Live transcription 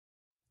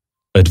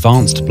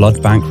Advanced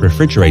blood bank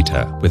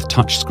refrigerator with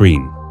touch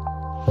screen.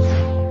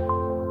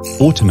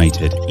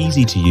 Automated,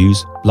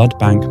 easy-to-use blood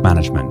bank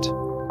management.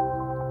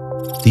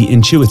 The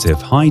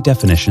intuitive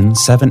high-definition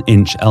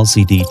 7-inch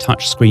LCD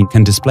touchscreen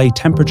can display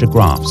temperature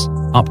graphs,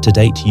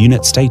 up-to-date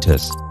unit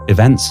status,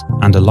 events,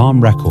 and alarm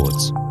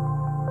records.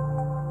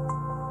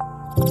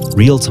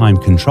 Real-time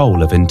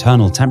control of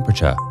internal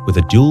temperature with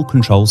a dual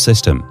control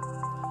system.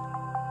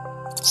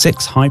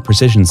 6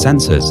 high-precision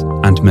sensors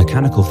and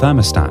mechanical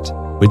thermostat,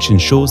 which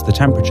ensures the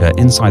temperature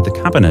inside the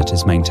cabinet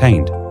is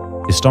maintained.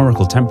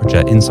 Historical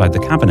temperature inside the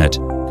cabinet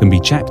can be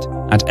checked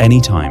at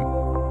any time.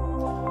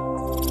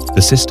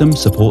 The system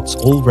supports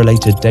all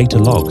related data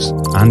logs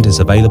and is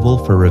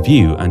available for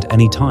review at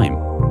any time.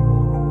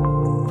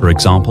 For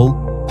example,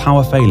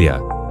 power failure,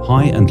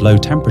 high and low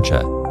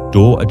temperature,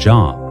 door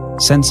ajar,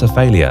 sensor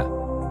failure.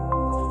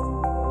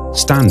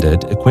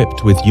 Standard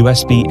equipped with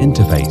USB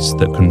interface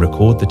that can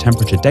record the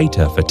temperature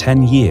data for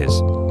 10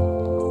 years,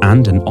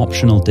 and an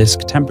optional disk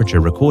temperature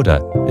recorder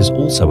is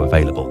also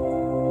available.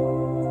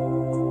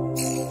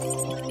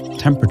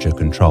 Temperature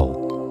control.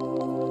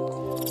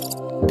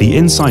 The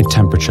inside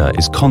temperature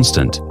is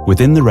constant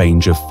within the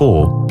range of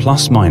 4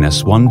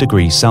 ± 1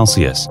 degree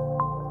Celsius,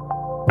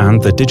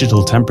 and the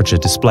digital temperature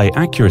display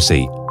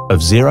accuracy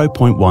of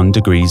 0.1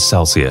 degrees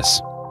Celsius.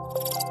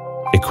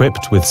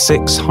 Equipped with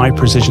 6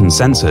 high-precision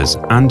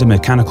sensors and a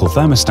mechanical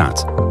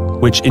thermostat,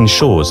 which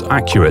ensures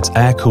accurate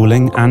air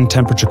cooling and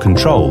temperature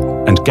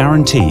control and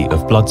guarantee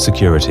of blood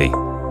security.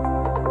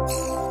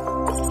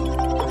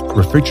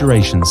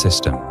 Refrigeration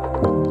system.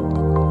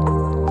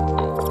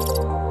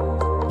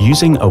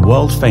 Using a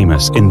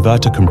world-famous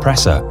inverter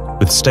compressor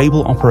with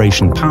stable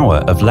operation power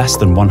of less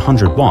than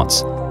 100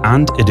 watts,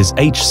 and it is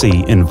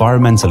HC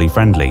environmentally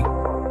friendly.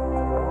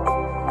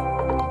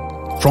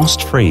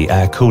 Frost-free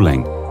air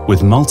cooling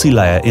with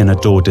multi-layer inner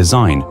door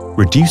design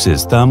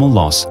reduces thermal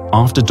loss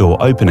after door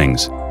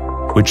openings,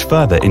 which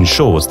further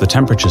ensures the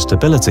temperature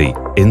stability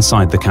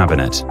inside the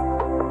cabinet.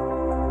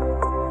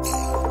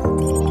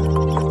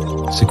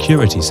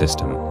 Security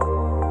system.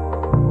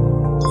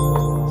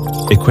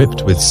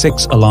 Equipped with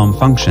 6 alarm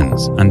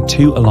functions and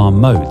 2 alarm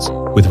modes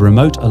with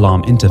remote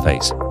alarm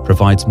interface,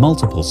 provides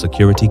multiple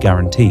security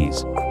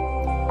guarantees.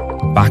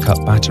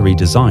 Backup battery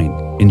design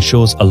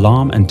ensures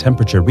alarm and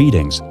temperature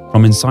readings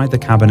from inside the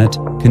cabinet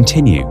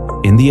continue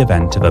in the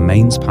event of a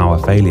mains power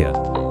failure.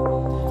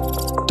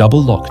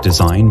 Double lock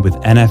design with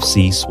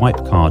NFC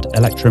swipe card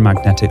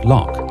electromagnetic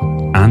lock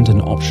and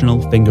an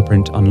optional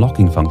fingerprint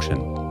unlocking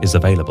function is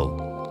available.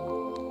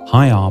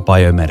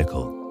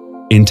 Biomedical.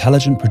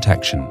 Intelligent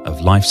protection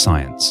of life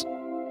science.